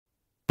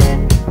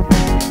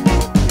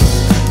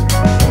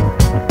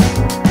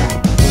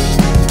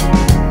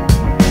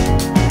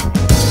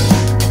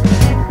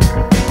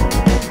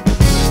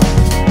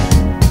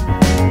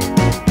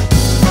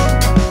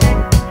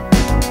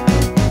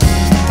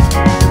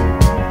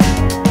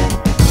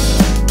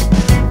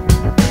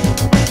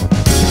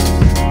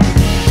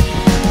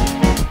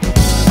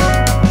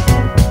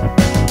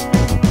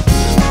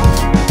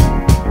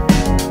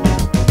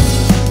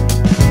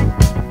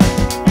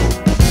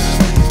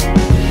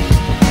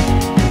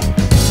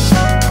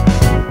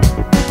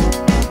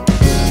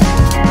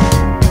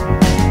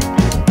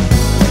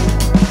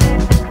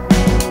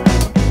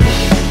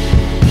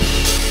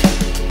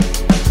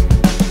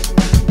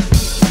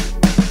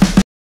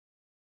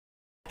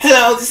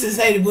this is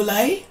Lady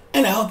Boulay,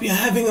 and I hope you're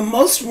having a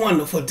most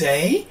wonderful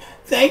day.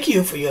 Thank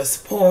you for your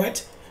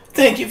support.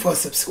 Thank you for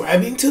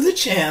subscribing to the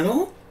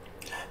channel.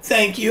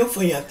 Thank you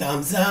for your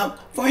thumbs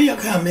up, for your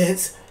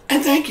comments,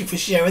 and thank you for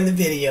sharing the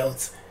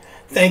videos.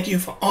 Thank you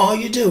for all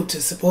you do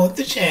to support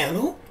the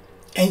channel.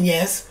 And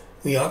yes,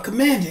 we are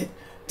commanded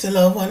to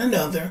love one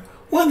another,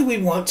 whether we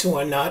want to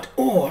or not,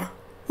 or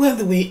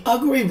whether we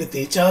agree with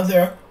each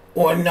other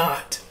or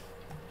not.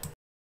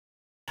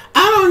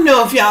 I don't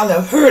know if y'all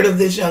have heard of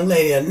this young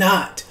lady or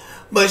not,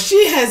 but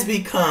she has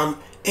become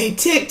a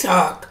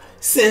TikTok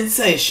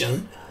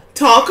sensation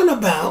talking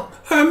about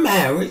her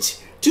marriage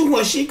to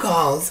what she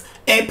calls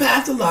a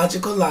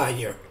pathological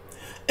liar.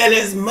 And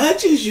as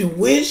much as you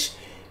wish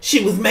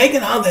she was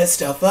making all that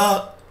stuff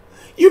up,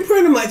 you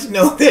pretty much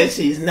know that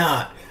she's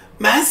not.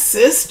 My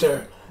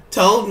sister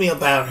told me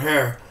about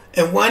her,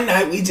 and one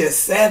night we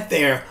just sat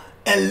there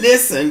and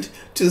listened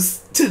to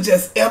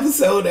just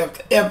episode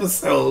after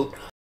episode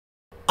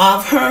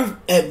of her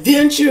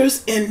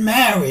adventures in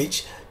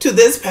marriage to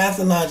this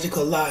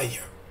pathological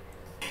liar.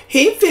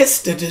 He fits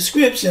the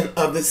description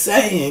of the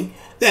saying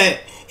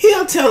that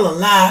he'll tell a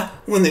lie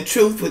when the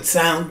truth would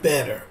sound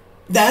better.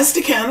 That's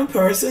the kind of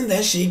person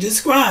that she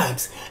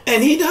describes.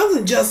 And he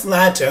doesn't just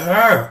lie to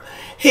her.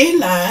 He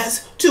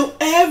lies to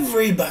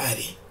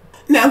everybody.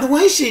 Now, the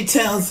way she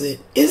tells it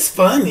is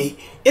funny.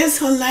 It's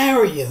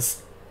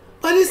hilarious.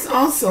 But it's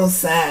also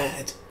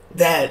sad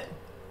that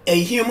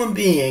a human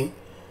being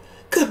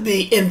could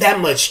be in that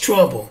much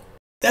trouble.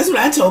 That's what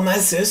I told my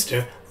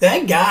sister.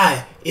 That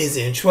guy is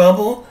in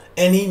trouble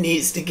and he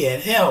needs to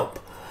get help.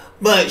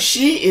 But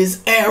she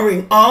is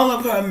airing all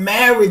of her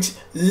marriage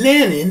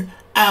linen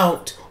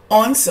out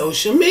on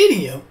social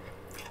media.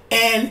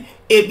 And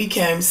it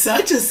became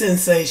such a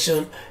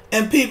sensation,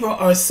 and people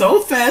are so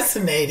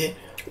fascinated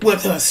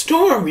with her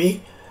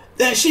story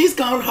that she's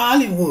gone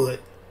Hollywood.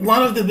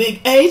 One of the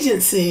big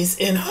agencies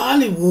in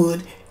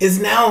Hollywood is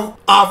now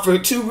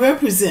offered to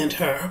represent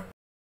her.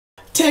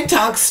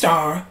 TikTok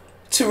star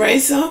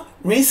Teresa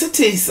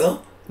Risatisa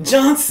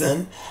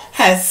Johnson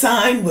has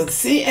signed with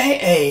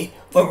CAA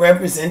for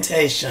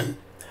representation.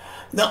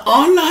 The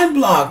online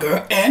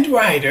blogger and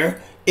writer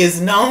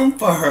is known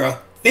for her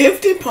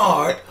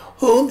 50-part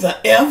Who the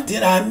F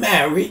Did I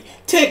Marry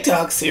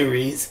TikTok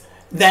series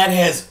that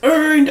has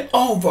earned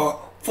over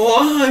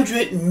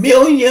 400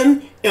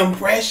 million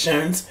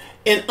impressions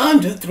in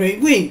under 3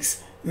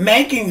 weeks,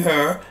 making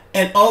her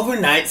an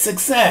overnight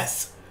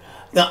success.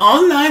 The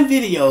online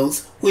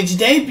videos, which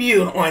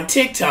debuted on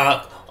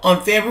TikTok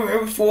on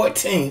February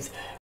 14th,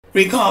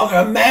 recall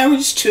her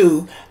marriage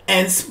to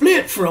and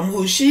split from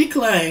who she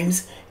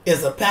claims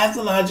is a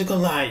pathological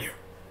liar.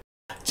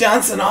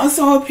 Johnson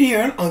also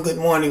appeared on Good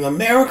Morning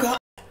America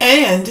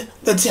and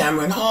The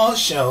Tamron Hall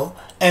Show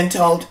and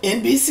told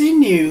NBC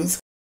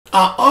News,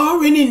 "I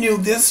already knew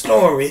this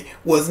story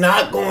was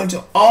not going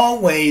to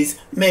always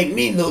make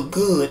me look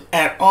good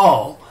at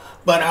all,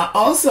 but I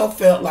also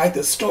felt like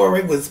the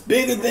story was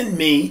bigger than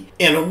me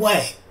in a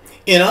way.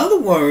 In other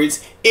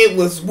words, it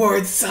was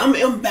worth some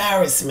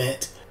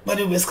embarrassment, but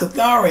it was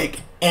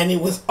cathartic, and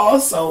it was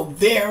also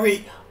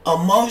very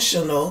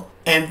emotional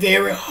and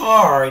very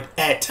hard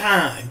at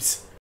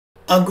times."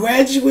 A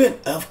graduate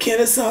of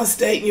Kennesaw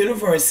State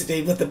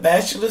University with a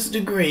bachelor's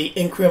degree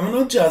in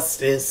criminal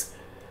justice,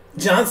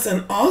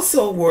 Johnson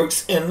also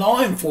works in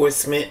law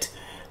enforcement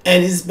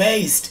and is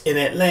based in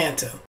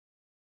Atlanta.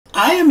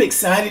 I am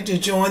excited to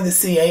join the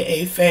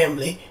CAA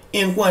family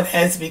in what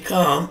has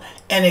become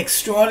an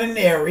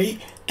extraordinary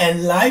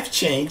and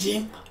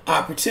life-changing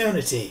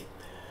opportunity.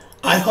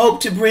 I hope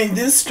to bring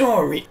this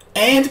story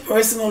and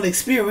personal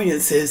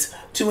experiences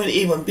to an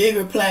even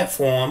bigger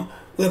platform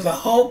with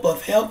the hope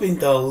of helping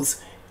those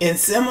in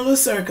similar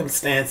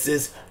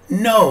circumstances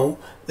know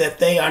that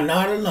they are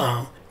not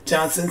alone,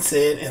 Johnson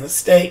said in a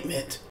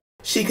statement.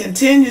 She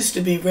continues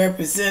to be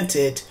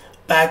represented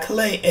by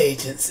Clay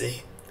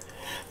Agency.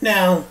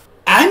 Now,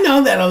 I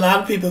know that a lot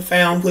of people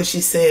found what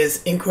she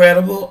says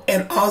incredible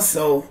and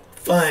also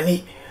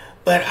funny,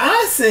 but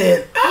I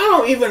said, I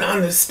don't even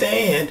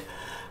understand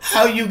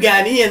how you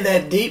got in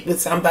that deep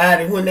with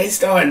somebody when they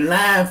started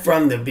lying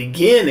from the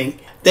beginning.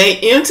 They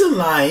into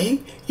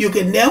lying. You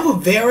can never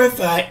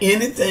verify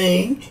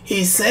anything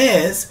he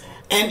says,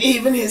 and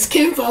even his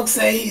kinfolk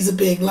say he's a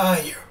big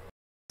liar.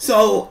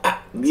 So,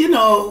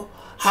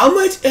 how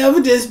much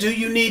evidence do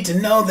you need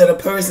to know that a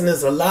person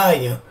is a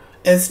liar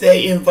and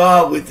stay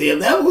involved with them?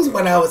 That was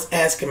what I was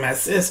asking my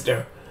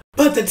sister.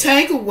 But the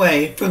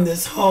takeaway from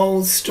this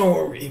whole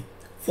story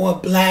for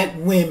black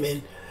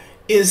women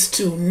is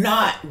to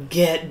not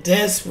get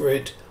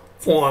desperate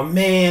for a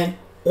man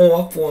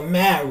or for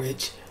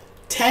marriage.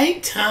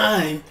 Take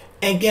time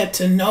and get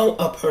to know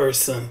a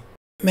person.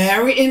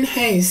 Marry in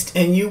haste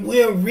and you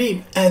will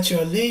reap at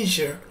your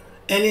leisure.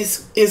 And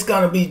it's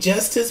going to be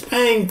just as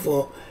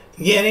painful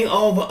getting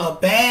over a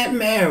bad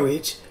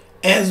marriage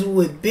as it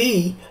would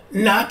be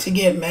not to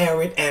get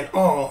married at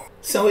all.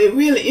 So it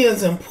really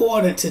is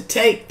important to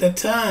take the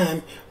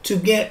time to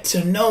get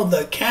to know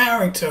the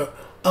character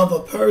of a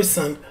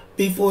person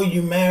before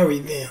you marry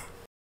them.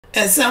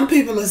 And some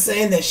people are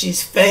saying that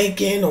she's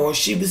faking or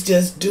she was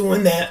just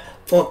doing that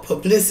for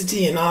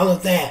publicity and all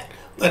of that.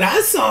 But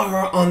I saw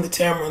her on the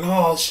Tamron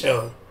Hall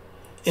show,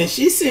 and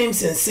she seemed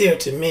sincere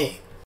to me.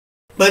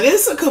 But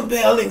it's a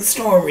compelling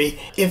story.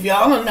 If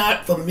y'all are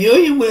not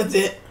familiar with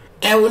it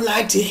and would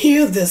like to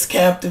hear this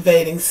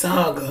captivating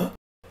saga,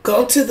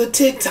 go to the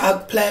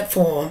TikTok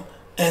platform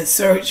and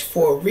search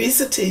for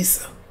Reesa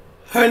Teesa.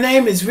 Her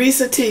name is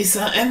Reesa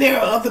Teesa, and there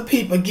are other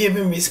people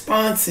giving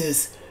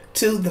responses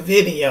to the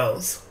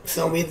videos.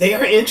 So they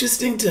are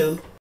interesting too.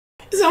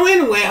 So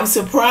anyway, I'm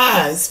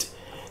surprised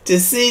to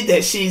see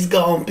that she's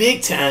gone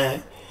big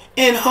time,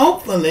 and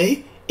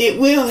hopefully it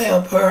will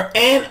help her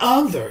and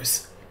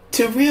others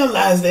to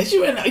realize that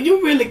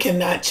you really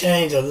cannot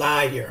change a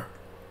liar.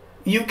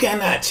 You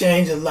cannot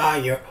change a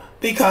liar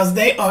because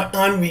they are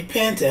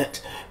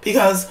unrepentant.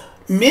 Because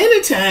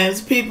many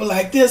times people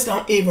like this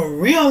don't even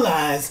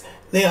realize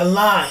they're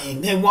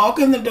lying. They walk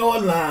in the door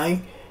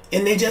lying,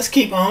 and they just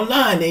keep on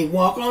lying. They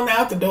walk on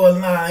out the door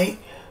lying,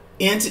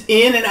 in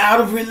and out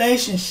of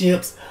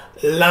relationships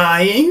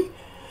lying.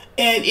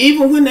 And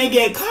even when they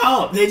get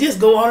caught, they just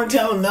go on and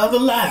tell another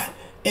lie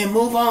and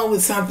move on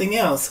with something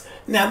else.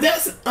 Now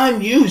that's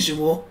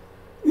unusual.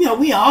 You know,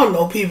 we all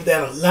know people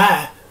that'll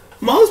lie.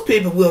 Most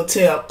people will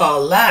tell a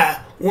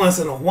lie once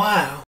in a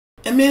while.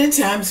 And many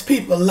times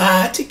people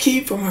lie to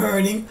keep from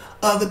hurting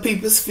other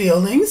people's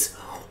feelings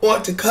or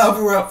to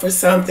cover up for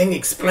something,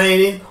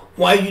 explaining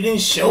why you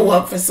didn't show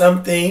up for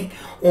something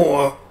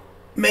or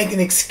making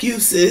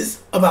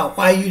excuses about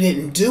why you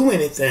didn't do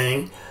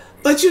anything.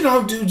 But you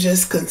don't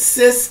just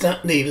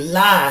consistently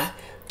lie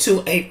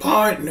to a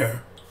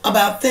partner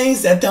about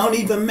things that don't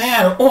even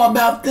matter or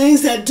about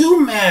things that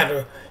do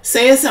matter.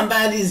 Saying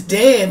somebody's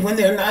dead when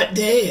they're not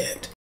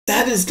dead.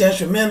 That is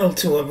detrimental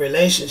to a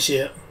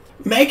relationship.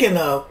 Making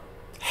a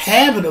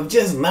habit of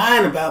just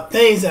lying about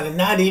things that are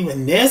not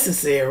even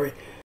necessary.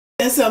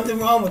 There's something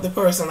wrong with a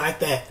person like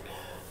that.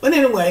 But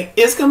anyway,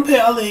 it's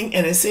compelling,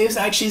 and it seems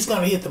like she's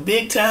going to hit the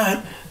big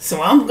time.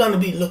 So I'm going to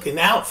be looking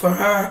out for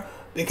her,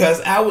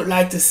 because I would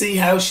like to see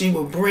how she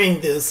will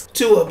bring this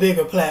to a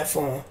bigger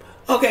platform.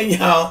 Okay,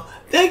 y'all.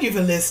 Thank you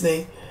for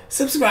listening.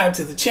 Subscribe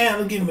to the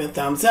channel. Give me a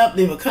thumbs up.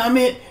 Leave a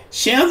comment.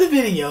 Share the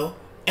video.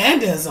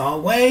 And as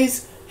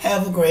always,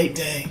 have a great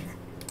day.